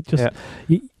queuing. It just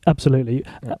absolutely.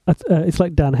 It's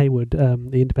like Dan Hayward,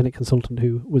 the independent consultant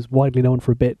who was widely known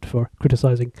for a bit for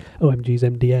criticizing OMG's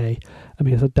MDA.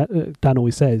 Dan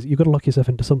always says, you've got to lock yourself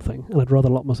into something, and I'd rather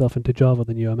lock myself into Java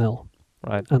than UML.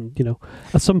 Right. And,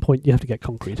 at some point you have to get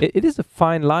concrete. It is a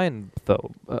fine line, though,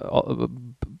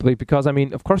 because,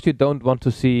 of course you don't want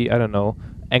to see,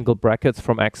 angle brackets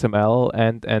from XML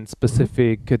and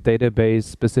specific database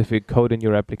specific code in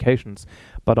your applications.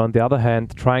 But on the other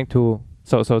hand, trying to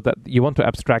so that you want to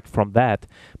abstract from that,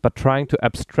 but trying to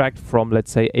abstract from,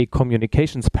 let's say, a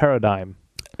communications paradigm.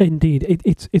 Indeed,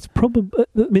 it's probably.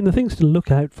 I mean, the things to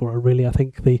look out for are really, I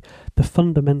think, the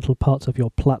fundamental parts of your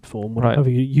platform, whatever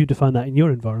you define that in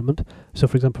your environment. So,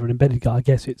 for example, for an embedded guy, I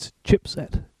guess it's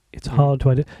chipset. It's hard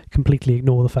to completely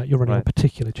ignore the fact you're running a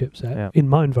particular chipset. Yeah. In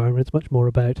my environment, it's much more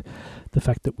about the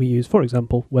fact that we use, for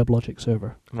example, WebLogic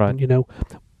Server. Right. And,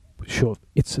 sure,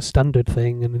 it's a standard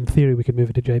thing, and in theory we could move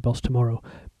it to JBoss tomorrow.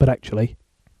 But actually,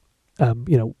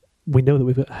 we know that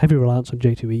we've got heavy reliance on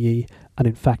J2EE, and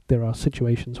in fact there are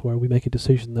situations where we make a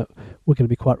decision that we're going to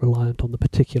be quite reliant on the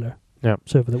particular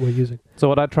server that we're using. So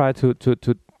what I try to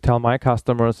tell my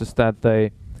customers is that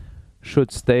they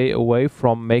should stay away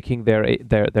from making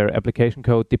their application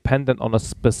code dependent on a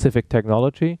specific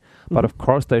technology, but of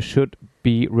course they should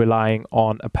be relying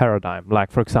on a paradigm.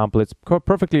 Like, for example, it's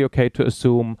perfectly okay to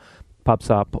assume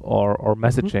PubSub or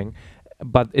messaging,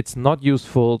 but it's not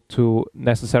useful to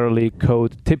necessarily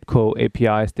code TIBCO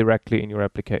APIs directly in your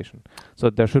application.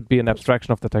 So there should be an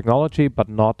abstraction of the technology, but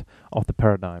not of the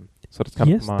paradigm. So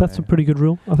that's that's a pretty good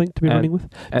rule, I think, to be running with.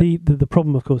 The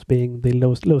problem, of course, being the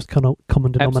lowest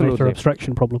common denominator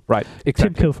abstraction problem. Right.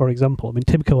 Exactly. TIBCO, for example, I mean,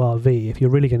 TIBCO RV, if you're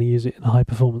really going to use it in a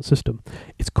high-performance system,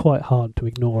 it's quite hard to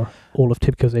ignore all of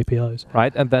TIBCO's APIs.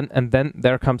 Right, and then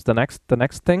there comes the next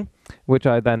thing, which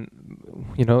I then,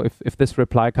 if this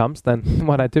reply comes, then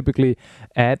what I typically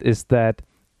add is that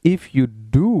if you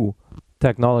do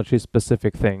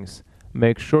technology-specific things,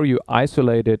 make sure you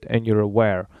isolate it and you're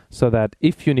aware, so that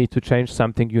if you need to change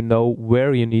something, you know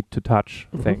where you need to touch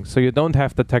things. So you don't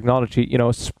have the technology,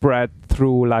 spread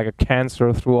through like a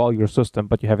cancer through all your system,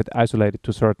 but you have it isolated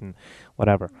to certain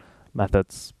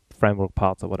methods, framework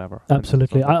parts, or whatever.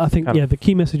 Absolutely. I think the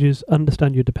key message is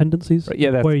understand your dependencies.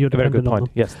 That's where you're a very good dependent on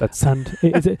point. Yes, that's and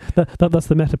that's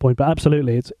the meta point. But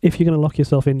absolutely, it's if you're going to lock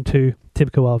yourself into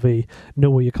TIBCO RV, know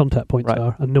where your contact points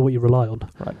are and know what you rely on.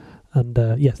 Right. And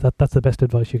yes, that's the best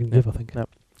advice you can give, I think.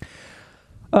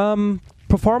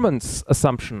 Performance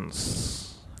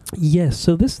assumptions. Yes,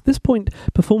 so this point,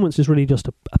 performance is really just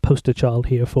a poster child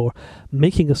here for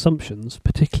making assumptions,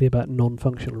 particularly about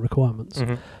non-functional requirements.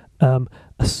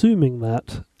 Assuming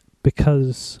that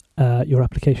because your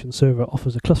application server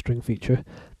offers a clustering feature,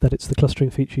 that it's the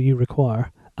clustering feature you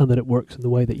require and that it works in the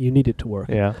way that you need it to work.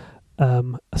 Yeah.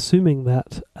 Assuming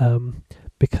that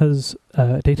because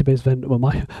a database vendor, well,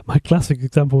 my classic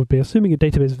example would be assuming a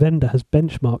database vendor has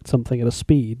benchmarked something at a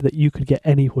speed that you could get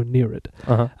anywhere near it.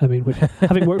 I mean, which,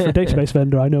 having worked for a database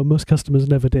vendor, I know most customers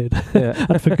never did,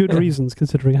 and for good reasons,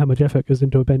 considering how much effort goes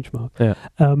into a benchmark.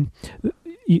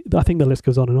 I think the list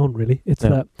goes on and on, really. It's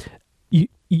that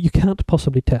you can't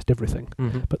possibly test everything,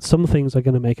 but some things are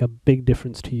going to make a big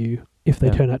difference to you if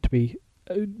they turn out to be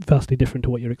vastly different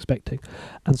to what you're expecting.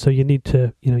 And so you need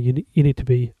to, you need to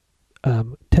be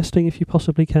testing if you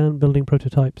possibly can, building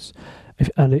prototypes.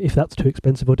 If that's too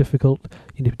expensive or difficult,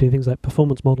 you need to do things like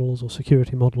performance models or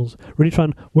security models. Really try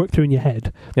and work through in your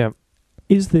head.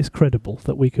 Is this credible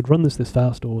that we could run this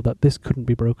fast, or that this couldn't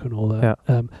be broken, or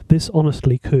that this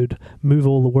honestly could move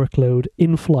all the workload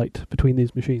in flight between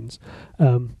these machines?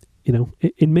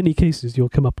 In many cases, you'll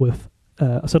come up with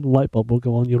a sudden light bulb will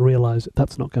go on. You'll realize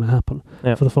that's not going to happen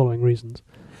for the following reasons.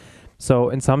 So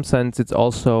in some sense, it's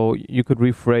also, you could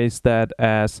rephrase that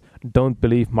as don't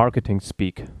believe marketing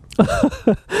speak.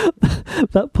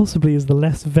 That possibly is the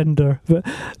less vendor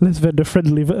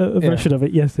friendly version of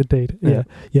it. Yes, indeed.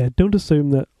 Yeah. Don't assume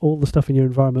that all the stuff in your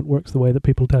environment works the way that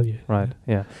people tell you. Right.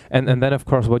 Yeah. And then of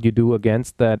course what you do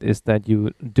against that is that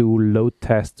you do load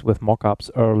tests with mockups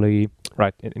early,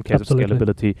 right? In case of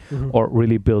scalability, or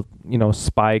really build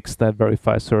spikes that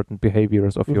verify certain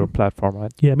behaviors of your platform,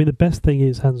 right? Yeah. I mean, the best thing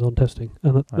is hands-on testing,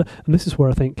 and and this is where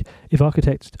I think if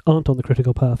architects aren't on the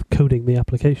critical path coding the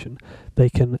application, they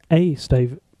can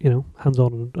stay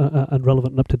hands-on and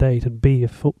relevant and up to date, and B,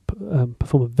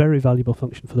 perform a very valuable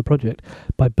function for the project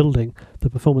by building the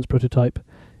performance prototype,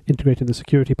 integrating the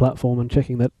security platform, and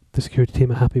checking that the security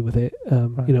team are happy with it.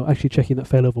 Actually checking that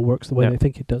failover works the way they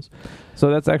think it does.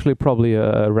 So that's actually probably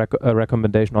a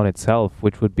recommendation on itself,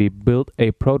 which would be build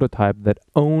a prototype that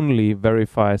only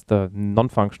verifies the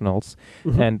non-functionals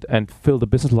and fill the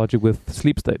business logic with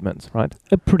sleep statements, right?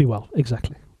 Pretty well,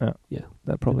 exactly. Yeah,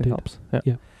 that probably helps.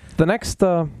 Yeah. The next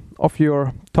of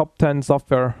your top 10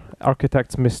 software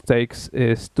architects' mistakes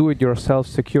is do-it-yourself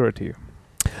security.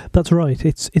 That's right.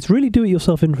 It's really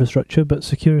do-it-yourself infrastructure, but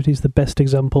security is the best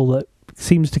example that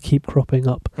seems to keep cropping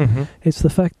up. Mm-hmm. It's the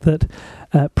fact that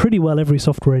pretty well every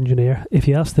software engineer, if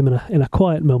you ask them in a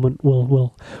quiet moment,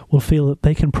 will feel that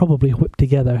they can probably whip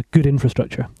together good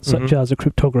infrastructure, such as a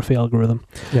cryptography algorithm.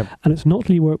 Yep. And it's not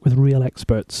till you work with real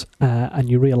experts and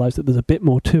you realise that there's a bit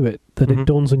more to it, that it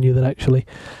dawns on you that actually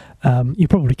you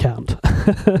probably can't.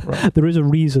 Right. There is a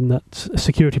reason that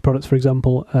security products, for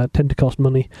example, tend to cost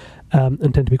money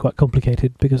and tend to be quite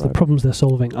complicated because the problems they're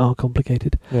solving are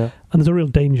complicated. Yeah. And there's a real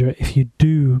danger if you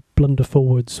do blunder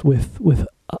forwards with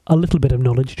a little bit of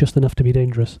knowledge, just enough to be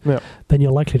dangerous, then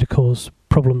you're likely to cause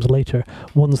problems later,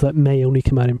 ones that may only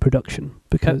come out in production,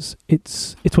 because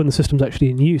it's when the system's actually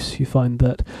in use you find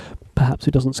that perhaps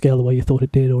it doesn't scale the way you thought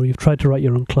it did, or you've tried to write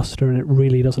your own cluster and it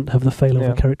really doesn't have the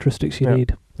failover characteristics you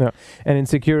need. Yeah, and in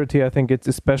security, I think it's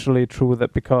especially true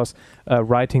that because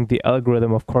writing the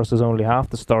algorithm, of course, is only half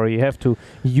the story. You have to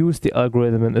use the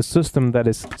algorithm in a system that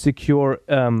is secure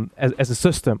as a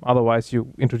system. Otherwise,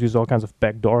 you introduce all kinds of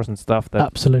backdoors and stuff. That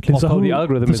absolutely. There's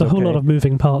a whole lot of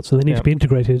moving parts, and they need to be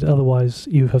integrated. Otherwise,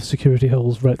 you have security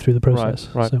holes right through the process.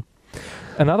 Right. So.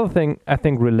 Another thing I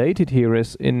think related here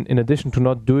is, in addition to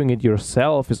not doing it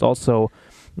yourself, is also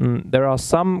there are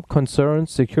some concerns,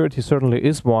 security certainly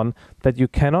is one, that you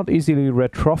cannot easily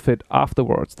retrofit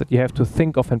afterwards, that you have to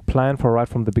think of and plan for right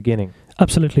from the beginning.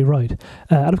 Absolutely right.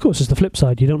 And of course, there's the flip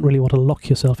side. You don't really want to lock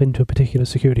yourself into a particular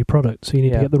security product, so you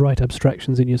need to get the right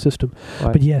abstractions in your system.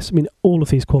 Right. But yes, I mean, all of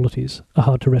these qualities are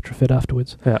hard to retrofit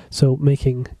afterwards. Yeah. So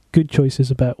making good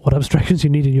choices about what abstractions you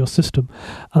need in your system,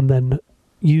 and then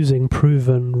using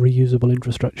proven reusable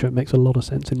infrastructure makes a lot of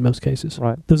sense in most cases.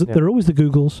 Right. There are always the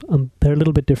Googles, and they're a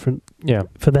little bit different. Yeah.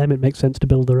 For them, it makes sense to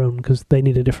build their own because they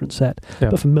need a different set.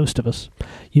 Yeah. But for most of us,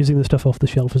 using the stuff off the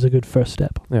shelf is a good first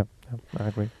step. Yeah, I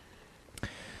agree.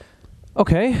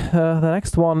 Okay, the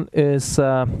next one is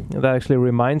that actually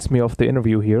reminds me of the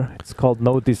interview here. It's called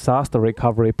No Disaster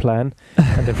Recovery Plan,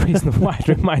 and the reason why it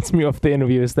reminds me of the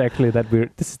interview is actually that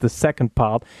this is the second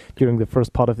part. During the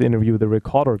first part of the interview, the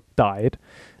recorder died,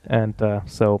 and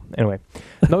so anyway,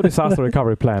 no disaster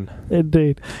recovery plan.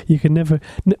 Indeed, you can never.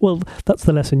 Well, that's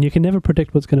the lesson. You can never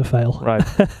predict what's going to fail. Right,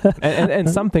 and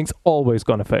something's always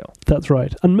going to fail. That's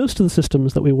right. And most of the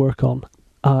systems that we work on,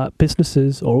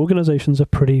 businesses or organizations are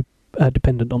pretty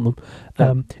dependent on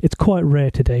them. It's quite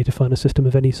rare today to find a system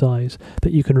of any size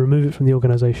that you can remove it from the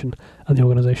organization and the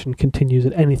organization continues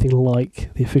at anything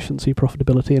like the efficiency,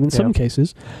 profitability, and in some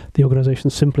cases the organization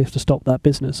simply has to stop that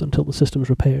business until the system's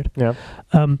repaired.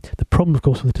 The problem, of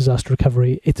course, with disaster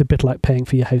recovery, it's a bit like paying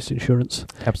for your house insurance.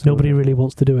 Absolutely. Nobody really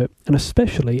wants to do it, and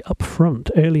especially up front,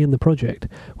 early in the project,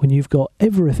 when you've got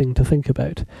everything to think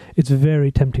about, it's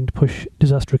very tempting to push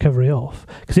disaster recovery off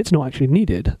because it's not actually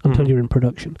needed until you're in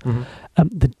production.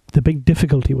 The big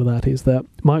difficulty with that is that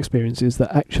my experience is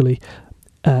that actually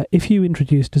if you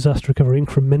introduce disaster recovery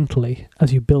incrementally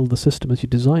as you build the system, as you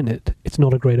design it, it's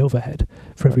not a great overhead.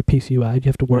 For every piece you add, you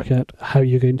have to work out how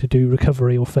you're going to do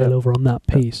recovery or failover on that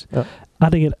piece.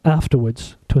 Adding it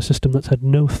afterwards to a system that's had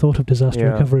no thought of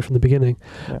disaster recovery from the beginning,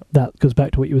 that goes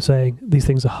back to what you were saying. These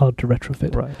things are hard to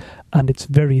retrofit. Right. And it's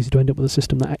very easy to end up with a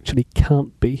system that actually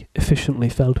can't be efficiently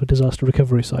fell to a disaster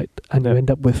recovery site. And you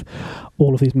end up with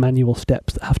all of these manual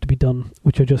steps that have to be done,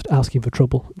 which are just asking for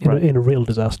trouble in a real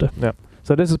disaster. Yeah.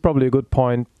 So this is probably a good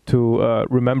point to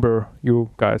remember, you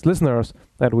guys, listeners,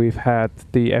 that we've had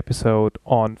the episode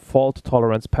on fault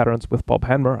tolerance patterns with Bob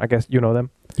Hanmer. I guess you know them.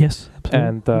 Yes, absolutely.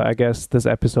 And I guess this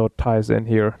episode ties in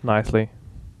here nicely.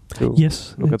 Look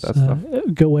at that stuff.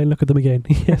 Go away and look at them again.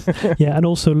 Yes. Yeah, and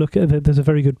also look at there's a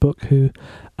very good book who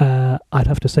I'd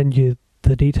have to send you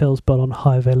the details, but on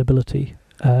high availability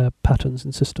patterns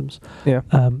and systems. Yeah.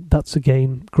 That's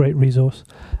again great resource.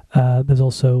 There's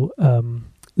also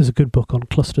there's a good book on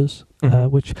clusters,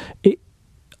 which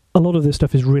a lot of this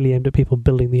stuff is really aimed at people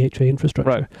building the HA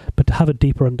infrastructure. Right. But to have a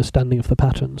deeper understanding of the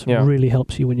patterns really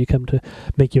helps you when you come to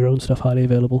make your own stuff highly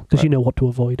available, because you know what to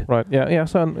avoid. Right. Yeah.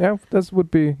 So this would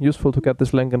be useful to get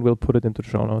this link, and we'll put it into the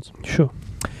show notes. Sure.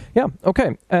 Yeah.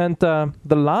 Okay. And the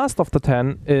last of the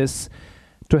 10 is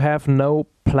to have no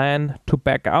plan to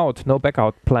back out. No back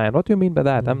out plan. What do you mean by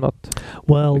that? I'm not.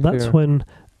 Well, that's when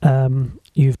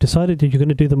you've decided that you're going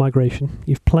to do the migration.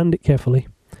 You've planned it carefully.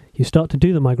 You start to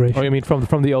do the migration. Oh, you mean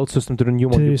from the old system to the new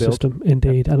one you built? To the new system,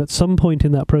 indeed. Yeah. And at some point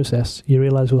in that process, you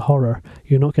realize with horror,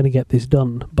 you're not going to get this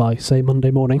done by, say,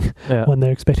 Monday morning when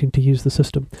they're expecting to use the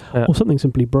system. Or something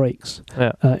simply breaks.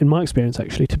 In my experience,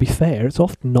 actually, to be fair, it's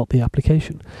often not the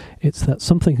application. It's that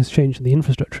something has changed in the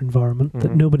infrastructure environment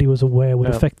that nobody was aware would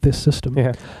affect this system.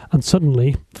 And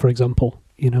suddenly, for example,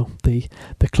 the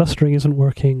clustering isn't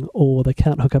working, or they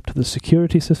can't hook up to the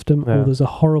security system, or there's a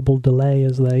horrible delay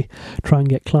as they try and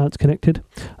get clients connected,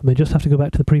 and they just have to go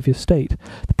back to the previous state.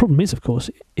 The problem is, of course,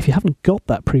 if you haven't got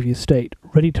that previous state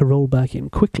ready to roll back in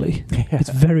quickly, it's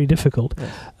very difficult.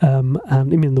 Yes. And I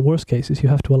mean, in the worst cases, you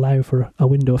have to allow for a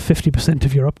window of 50%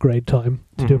 of your upgrade time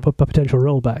to do a potential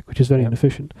rollback, which is very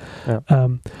inefficient.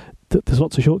 There's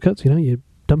lots of shortcuts. You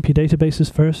dump your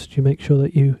databases first. You make sure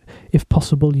that if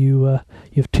possible, you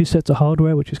have 2 sets of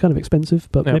hardware, which is kind of expensive,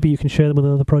 but maybe you can share them with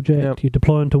another project. You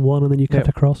deploy onto one, and then you cut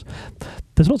across.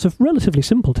 There's lots of relatively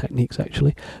simple techniques,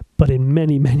 actually, but in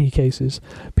many, many cases,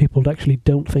 people actually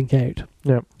don't think out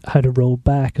how to roll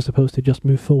back as opposed to just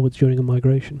move forwards during a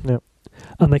migration.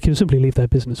 And they can simply leave their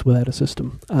business without a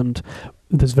system. And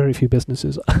there's very few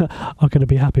businesses are going to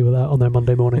be happy with that on their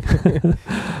Monday morning.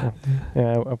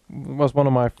 It was one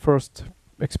of my first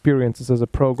experiences as a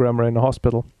programmer in a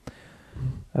hospital.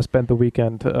 I spent the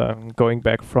weekend going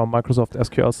back from Microsoft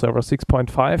SQL Server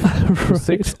 6.5 to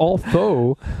 6,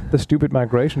 although the stupid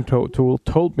migration tool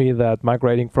told me that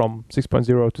migrating from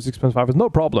 6.0 to 6.5 is no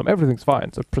problem, everything's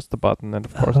fine. So I pressed the button, and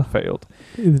of course it failed.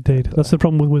 Indeed. That's the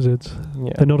problem with wizards.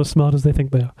 They're not as smart as they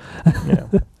think they are.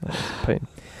 That's a pain.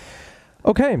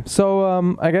 Okay,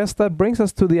 so I guess that brings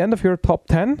us to the end of your top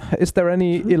 10. Is there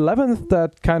any 11th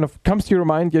that kind of comes to your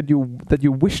mind that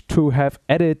you wish to have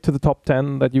added to the top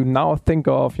 10 that you now think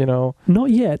of,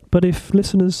 Not yet, but if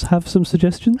listeners have some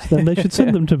suggestions, then they should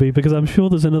send them to me, because I'm sure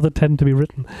there's another 10 to be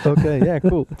written. Okay, yeah,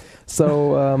 cool.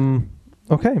 So,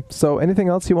 so anything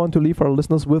else you want to leave our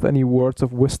listeners with? Any words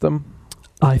of wisdom?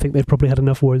 I think they've probably had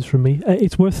enough words from me.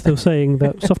 It's worth, though, saying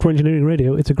that Software Engineering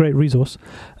Radio, it's a great resource.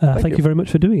 Thank you very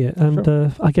much for doing it.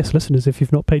 And I guess, listeners, if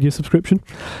you've not paid your subscription,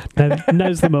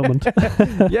 now's the moment.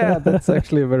 Yeah, that's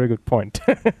actually a very good point.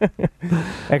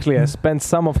 Actually, I spent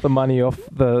some of the money of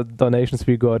the donations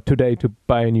we got today to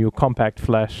buy a new compact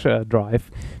flash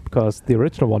drive, because the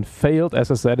original one failed,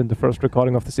 as I said in the first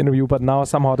recording of this interview, but now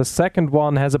somehow the second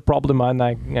one has a problem, and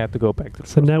I had to go back to the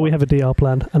So now we have a DR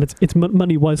plan, and it's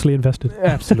money wisely invested.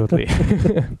 Absolutely.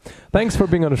 Thanks for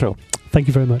being on the show. Thank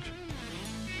you very much.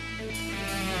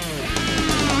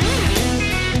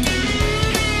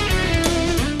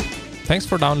 Thanks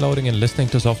for downloading and listening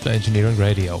to Software Engineering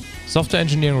Radio. Software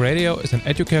Engineering Radio is an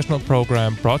educational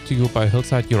program brought to you by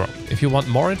Hillside Europe. If you want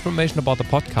more information about the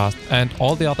podcast and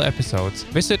all the other episodes,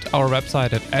 visit our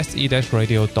website at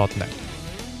se-radio.net.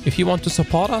 If you want to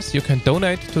support us, you can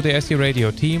donate to the SE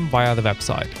Radio team via the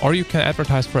website, or you can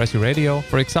advertise for SE Radio,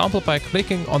 for example by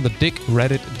clicking on the Dig,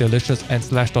 Reddit, Delicious and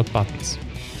Slashdot buttons.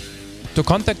 To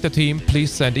contact the team,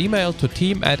 please send email to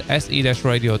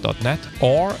team@se-radio.net,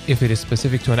 or if it is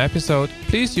specific to an episode,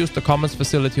 please use the comments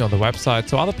facility on the website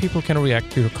so other people can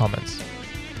react to your comments.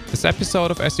 This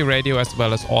episode of SE Radio, as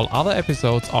well as all other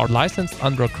episodes, are licensed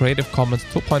under a Creative Commons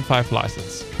 2.5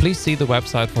 license. Please see the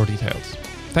website for details.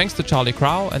 Thanks to Charlie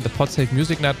Crow and the Podsafe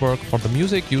Music Network for the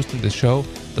music used in this show.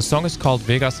 The song is called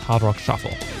Vegas Hard Rock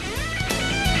Shuffle.